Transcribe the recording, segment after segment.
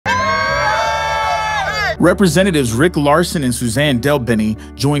Representatives Rick Larsen and Suzan DelBene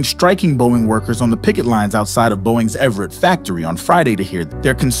joined striking Boeing workers on the picket lines outside of Boeing's Everett factory on Friday to hear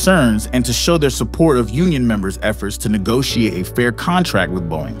their concerns and to show their support of union members' efforts to negotiate a fair contract with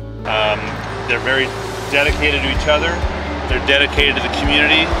Boeing. They're very dedicated to each other, they're dedicated to the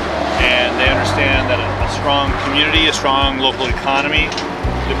community, and they understand that a strong community, a strong local economy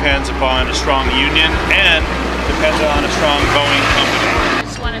depends upon a strong union and depends on a strong Boeing company.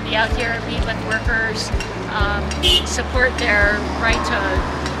 Just wanted to be out here, meet with workers, support their right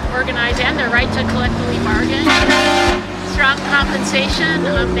to organize and their right to collectively bargain. Strong compensation.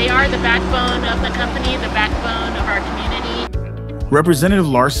 They are the backbone of the company, the backbone of our community. Representative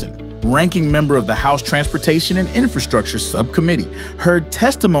Larsen, ranking member of the House Transportation and Infrastructure Subcommittee, heard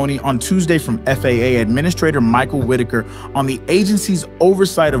testimony on Tuesday from FAA Administrator Michael Whitaker on the agency's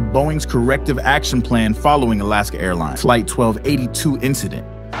oversight of Boeing's corrective action plan following Alaska Airlines Flight 1282 incident.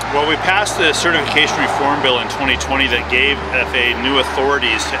 Well, we passed the certification reform bill in 2020 that gave FAA new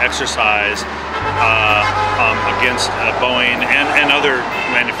authorities to exercise against Boeing and other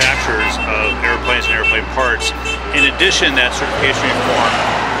manufacturers of airplanes and airplane parts. In addition, that certification reform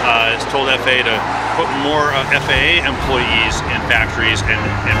has told FAA to put more FAA employees in factories and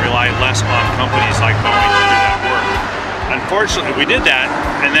rely less on companies like Boeing to do that work. Unfortunately, we did that,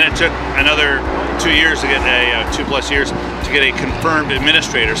 and then it took another 2 years to get 2+ years to get a confirmed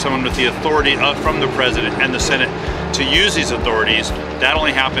administrator, someone with the authority from the President and the Senate to use these authorities. That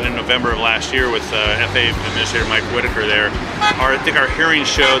only happened in November of last year with FAA Administrator Mike Whitaker there. I think our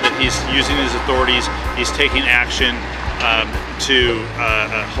hearings show that he's using these authorities, he's taking action to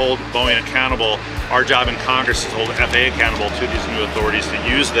hold Boeing accountable. Our job in Congress is to hold FAA accountable to these new authorities, to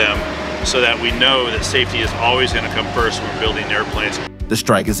use them so that we know that safety is always going to come first when we're building airplanes. The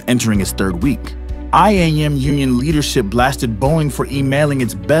strike is entering its third week. IAM union leadership blasted Boeing for emailing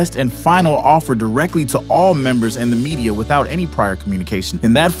its best and final offer directly to all members and the media without any prior communication.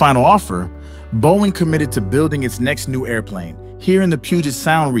 In that final offer, Boeing committed to building its next new airplane here in the Puget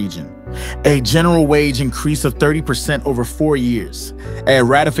Sound region, a general wage increase of 30% over 4 years, a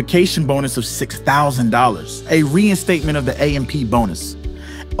ratification bonus of $6,000, a reinstatement of the AMP bonus,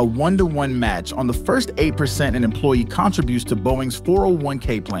 a 1-to-1 match on the first 8% an employee contributes to Boeing's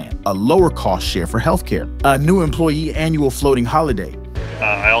 401k plan, a lower cost share for healthcare, a new employee annual floating holiday.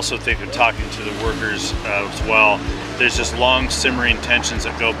 I also think of talking to the workers as well. There's just long simmering tensions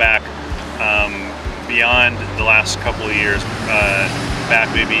that go back beyond the last couple of years, back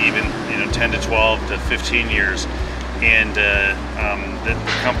maybe even 10 to 12 to 15 years. And the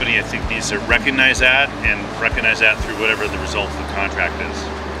company, I think, needs to recognize that and recognize that through whatever the result of the contract is.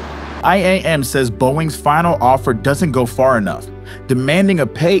 IAM says Boeing's final offer doesn't go far enough, demanding a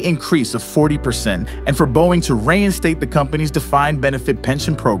pay increase of 40% and for Boeing to reinstate the company's defined benefit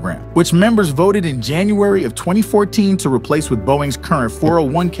pension program, which members voted in January of 2014 to replace with Boeing's current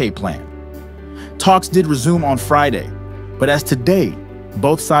 401k plan. Talks did resume on Friday, but as today,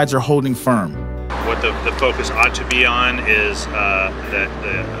 both sides are holding firm. What the focus ought to be on is that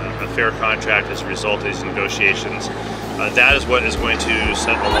a fair contract as a result of these negotiations. That is what is going to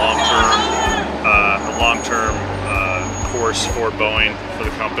set a long-term course for Boeing, for the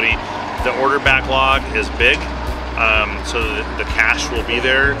company. The order backlog is big, so the cash will be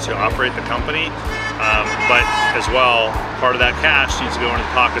there to operate the company. But as well, part of that cash needs to go into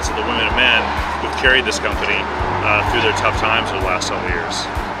the pockets of the women and men who've carried this company through their tough times over the last several years.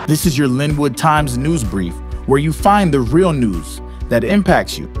 This is your Linwood Times News Brief, where you find the real news that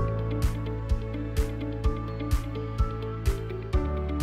impacts you.